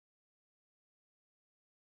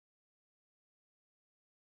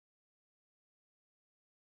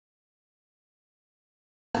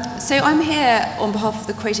So I'm here on behalf of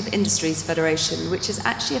the Creative Industries Federation, which is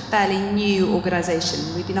actually a fairly new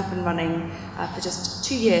organisation. We've been up and running for just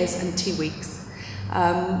 2 years and 2 weeks.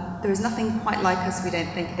 There is nothing quite like us, we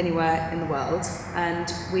don't think, anywhere in the world,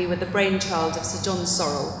 and we were the brainchild of Sir John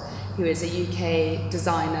Sorrell, who is a UK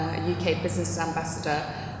designer, a UK business ambassador,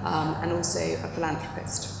 and also a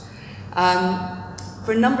philanthropist.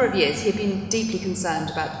 For a number of years, he had been deeply concerned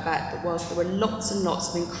about the fact that whilst there were lots and lots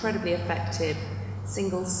of incredibly effective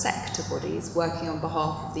single sector bodies working on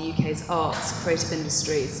behalf of the UK's arts, creative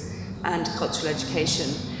industries and cultural education,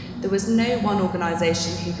 there was no one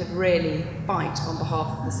organisation who could really fight on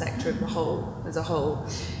behalf of the sector as a whole.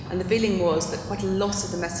 And the feeling was that quite a lot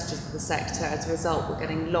of the messages of the sector as a result were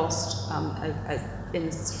getting lost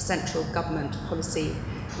in central government policy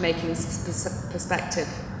making perspective.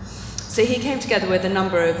 So he came together with a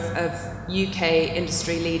number of UK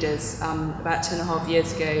industry leaders about 2.5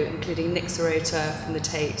 years ago, including Nick Serota from the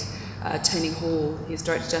Tate, Tony Hall, who's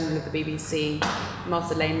Director General of the BBC,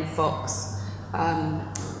 Martha Lane Fox,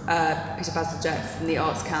 Peter Bazalgette from the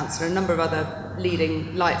Arts Council, and a number of other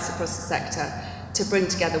leading lights across the sector to bring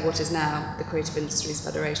together what is now the Creative Industries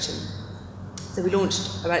Federation. So we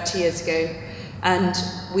launched about 2 years ago, and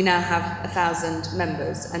we now have 1,000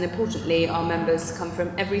 members, and importantly our members come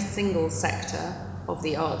from every single sector of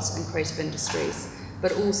the arts and creative industries,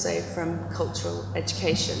 but also from cultural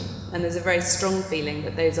education. And there's a very strong feeling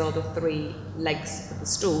that those are the three legs of the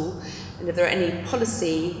stool, and if there are any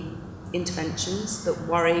policy interventions that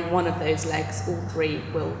worry one of those legs, all three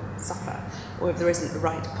will suffer. Or if there isn't the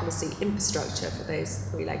right policy infrastructure for those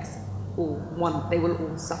three legs, they will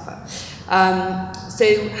all suffer.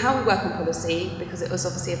 So how we work on policy, because it was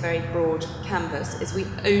obviously a very broad canvas, is we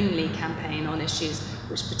only campaign on issues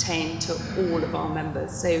which pertain to all of our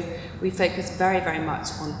members. So we focus very, very much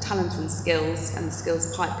on talent and skills and the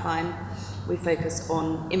skills pipeline. We focus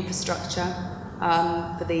on infrastructure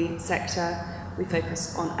for the sector. We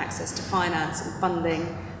focus on access to finance and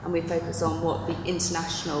funding, and we focus on what the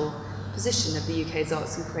international position of the UK's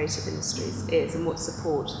arts and creative industries is and what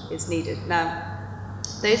support is needed. Now,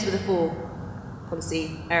 those were the 4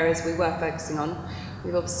 policy areas we were focusing on.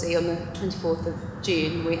 We've obviously, on the 24th of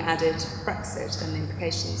June, we added Brexit and the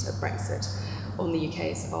implications of Brexit on the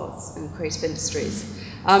UK's arts and creative industries.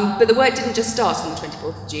 But the work didn't just start on the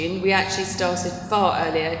 24th of June. We actually started far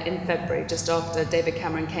earlier in February, just after David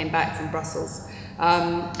Cameron came back from Brussels.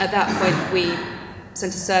 At that point, we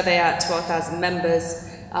sent a survey out to our 1,000 members,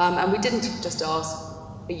 and we didn't just ask,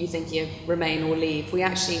 are you thinking of remain or leave? We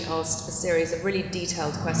actually asked a series of really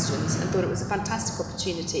detailed questions and thought it was a fantastic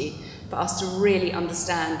opportunity for us to really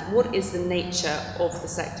understand what is the nature of the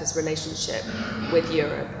sector's relationship with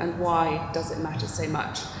Europe and why does it matter so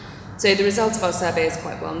much. So the result of our survey is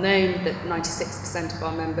quite well known, that 96% of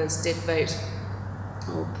our members did vote,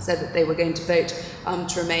 or said that they were going to vote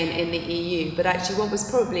to remain in the EU. But actually what was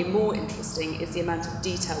probably more interesting is the amount of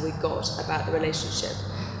detail we got about the relationship.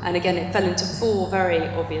 And again, it fell into 4 very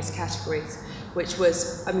obvious categories, which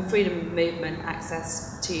was freedom of movement,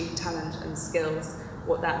 access to talent and skills.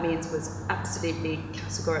 What that means was absolutely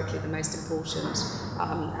categorically the most important,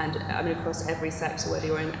 and across every sector, whether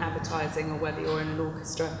you're in advertising or whether you're in an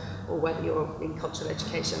orchestra or whether you're in cultural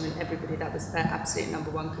education, everybody, that was their absolute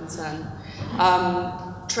 #1 concern.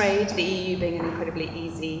 Trade, the EU being an incredibly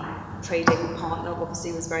easy trading partner,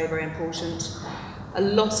 obviously was very, very important. A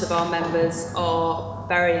lot of our members are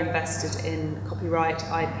very invested in copyright,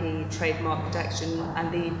 IP, trademark protection,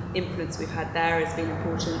 and the influence we've had there has been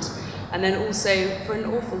important. And then also, for an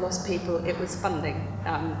awful lot of people, it was funding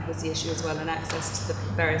was the issue as well, and access to the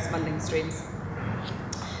various funding streams.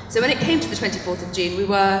 So when it came to the 24th of June, we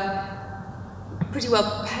were pretty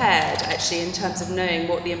well prepared, actually, in terms of knowing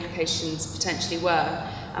what the implications potentially were.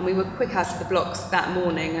 And we were quick out of the blocks that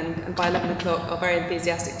morning, and by 11 o'clock, our very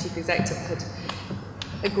enthusiastic chief executive had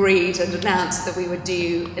agreed and announced that we would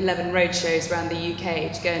do 11 roadshows around the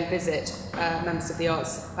UK to go and visit members of the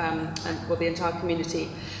arts and the entire community.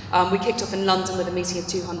 We kicked off in London with a meeting of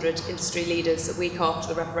 200 industry leaders a week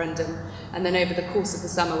after the referendum, and then over the course of the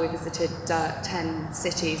summer we visited 10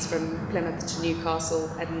 cities from Plymouth to Newcastle,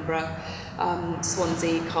 Edinburgh,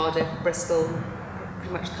 Swansea, Cardiff, Bristol,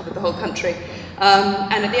 pretty much covered the whole country.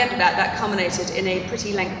 And at the end of that, that culminated in a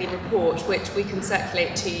pretty lengthy report, which we can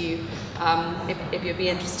circulate to you if you'd be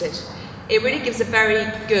interested. It really gives a very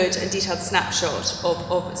good and detailed snapshot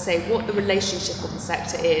of, say, what the relationship of the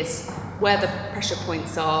sector is, where the pressure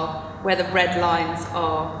points are, where the red lines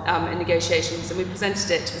are in negotiations. And we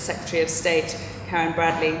presented it to the Secretary of State, Karen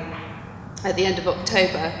Bradley, at the end of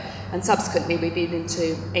October. And subsequently, we've been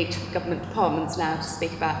into 8 government departments now to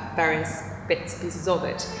speak about various bits and pieces of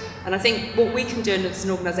it. And I think what we can do as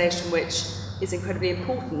an organisation, which is incredibly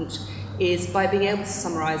important, is by being able to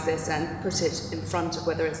summarise this and put it in front of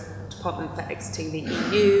whether it's the Department for exiting the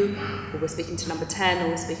EU, or we're speaking to Number 10, or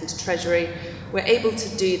we're speaking to Treasury, we're able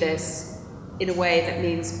to do this in a way that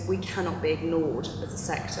means we cannot be ignored as a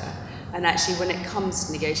sector. And actually, when it comes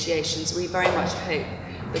to negotiations, we very much hope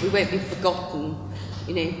that we won't be forgotten.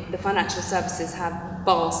 You know, the financial services have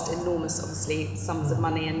vast, enormous, obviously, sums of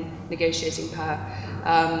money and negotiating power,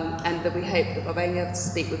 and that we hope that by being able to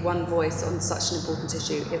speak with one voice on such an important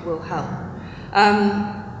issue, it will help.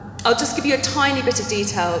 I'll just give you a tiny bit of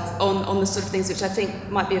detail on the sort of things which I think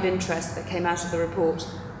might be of interest that came out of the report.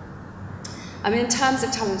 I mean, in terms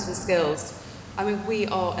of talent and skills, I mean, we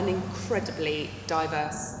are an incredibly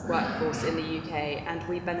diverse workforce in the UK, and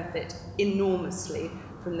we benefit enormously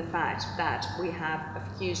from the fact that we have a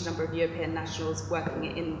huge number of European nationals working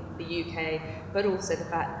in the UK, but also the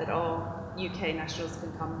fact that our UK nationals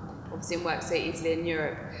can come obviously and work so easily in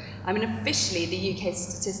Europe. I mean, officially the UK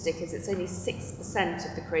statistic is it's only 6%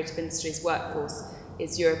 of the creative industries workforce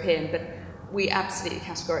is European, but we absolutely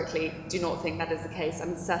categorically do not think that is the case. I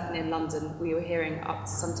mean, certainly in London, we were hearing up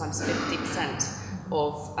to sometimes 50%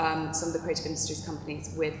 of some of the creative industries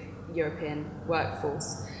companies with European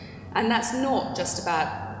workforce. And that's not just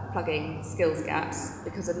about plugging skills gaps,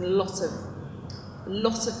 because a lot of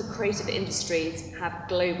the creative industries have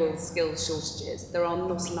global skills shortages. There are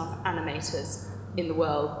not enough animators in the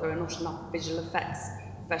world. There are not enough visual effects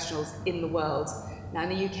professionals in the world. Now, in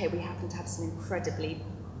the UK, we happen to have some incredibly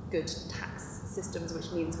good tax systems, which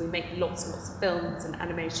means we make lots and lots of films and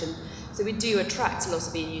animation. So we do attract a lot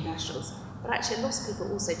of EU nationals. But actually, a lot of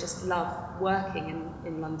people also just love working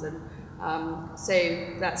in London. So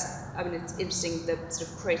that's, I mean, it's interesting, the sort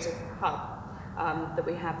of creative hub that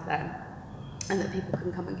we have there, and that people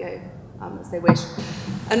can come and go as they wish.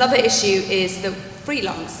 Another issue is that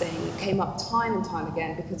freelancing came up time and time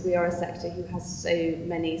again, because we are a sector who has so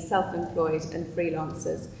many self-employed and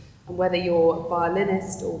freelancers. And whether you're a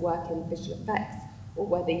violinist or work in visual effects, or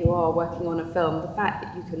whether you are working on a film, the fact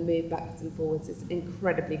that you can move backwards and forwards is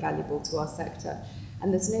incredibly valuable to our sector.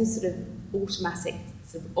 And there's no sort of automatic,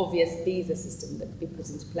 sort of obvious visa system that could be put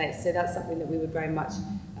into place. So that's something that we would very much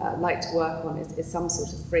like to work on, is some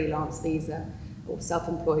sort of freelance visa or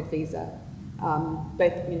self-employed visa,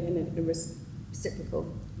 both in a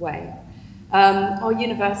reciprocal way. Our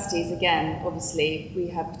universities, again, obviously, we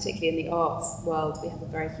have, particularly in the arts world, we have a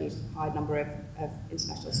very huge, high number of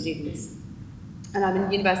international students.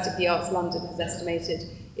 And University of the Arts London has estimated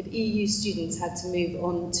if EU students had to move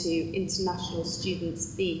on to international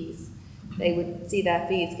students' fees, they would see their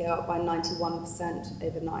fees go up by 91%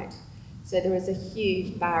 overnight. So there is a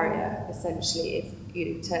huge barrier, essentially,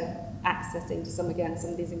 to accessing to some of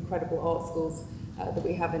these incredible art schools that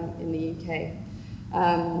we have in the UK.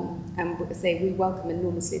 And say we welcome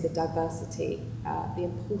enormously the diversity, the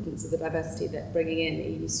importance of the diversity that bringing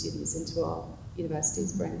in EU students into our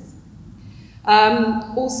universities brings.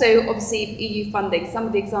 Also, obviously, EU funding. Some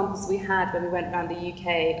of the examples we had when we went around the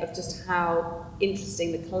UK of just how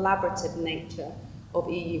interesting the collaborative nature of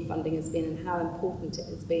EU funding has been and how important it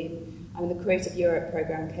has been. I mean, the Creative Europe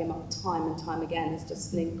programme came up time and time again as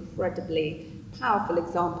just an incredibly powerful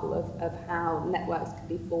example of how networks can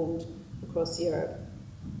be formed across Europe.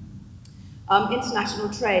 International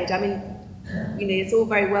trade. I mean, it's all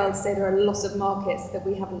very well to say there are a lot of markets that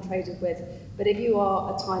we haven't traded with, but if you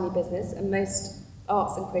are a tiny business, and most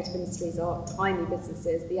arts and creative industries are tiny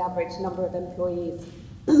businesses, the average number of employees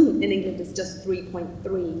in England is just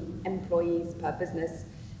 3.3 employees per business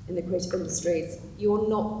in the creative industries. You're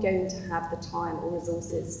not going to have the time or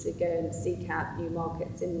resources to go and seek out new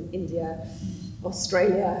markets in India,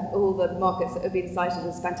 Australia, all the markets that have been cited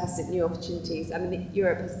as fantastic new opportunities. I mean,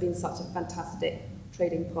 Europe has been such a fantastic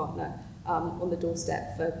trading partner on the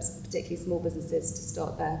doorstep for particularly small businesses to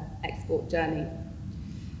start their export journey.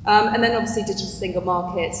 And then obviously digital single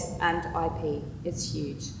market and IP is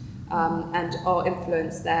huge. And our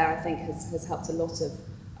influence there, I think, has helped a lot of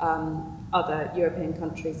other European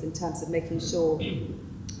countries in terms of making sure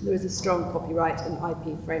there is a strong copyright and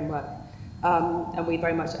IP framework. And we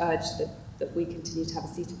very much urge that we continue to have a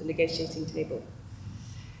seat at the negotiating table.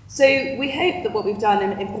 So we hope that what we've done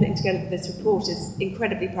in putting together this report is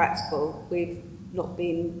incredibly practical. We've not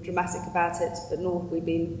been dramatic about it, but nor have we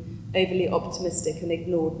been overly optimistic and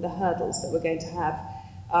ignored the hurdles that we're going to have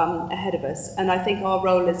ahead of us. And I think our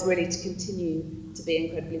role is really to continue to be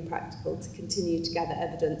incredibly practical, to continue to gather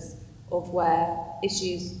evidence of where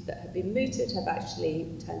issues that have been mooted have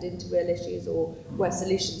actually turned into real issues, or where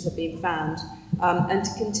solutions have been found, and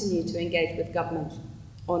to continue to engage with government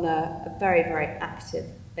on a very, very active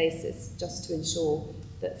basis, just to ensure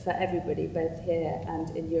that for everybody, both here and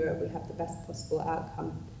in Europe, we have the best possible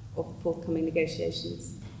outcome of forthcoming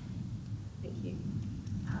negotiations. Thank you.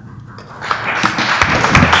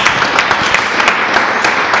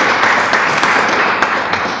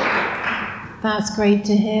 That's great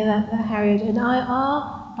to hear that, Harriet. And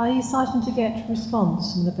are you starting to get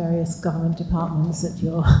response from the various government departments that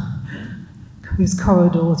whose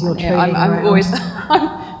corridors you're trading around? I'm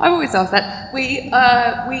always asked that.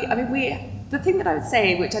 The thing that I would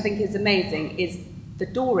say, which I think is amazing, is the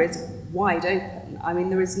door is wide open. I mean,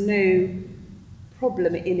 there is no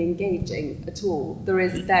problem in engaging at all. There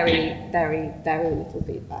is very, very, very little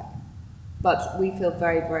feedback. But we feel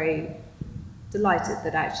very, very delighted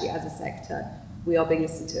that actually, as a sector, we are being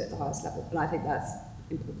listened to at the highest level, and I think that's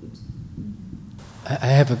important. I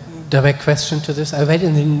have a direct question to this. I read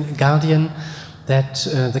in the Guardian that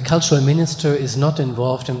the cultural minister is not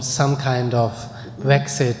involved in some kind of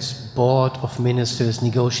Brexit board of ministers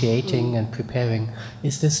negotiating and preparing.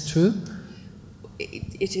 Is this true?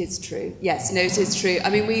 It is true. Yes, no, it is true. I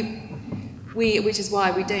mean, we which is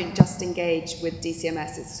why we don't just engage with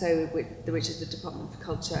DCMS, which is the Department of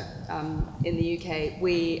Culture in the UK.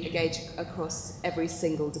 We engage across every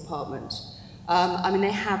single department. I mean,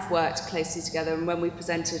 they have worked closely together, and when we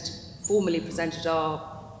formally presented our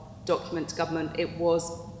document to government, it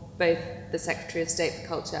was both the Secretary of State for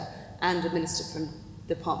Culture and a minister from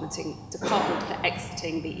department for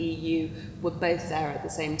exiting the EU were both there at the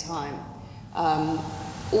same time.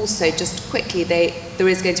 Also, just quickly, there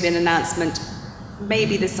is going to be an announcement,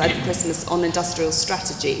 maybe this side of Christmas, on industrial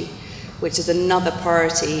strategy, which is another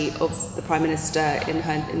priority of the Prime Minister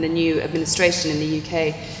in the new administration in the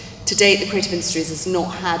UK. To date, the creative industries has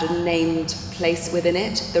not had a named place within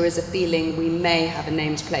it. There is a feeling we may have a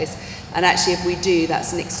named place, and actually if we do,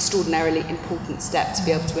 that's an extraordinarily important step to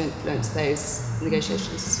be able to influence those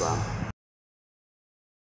negotiations as well.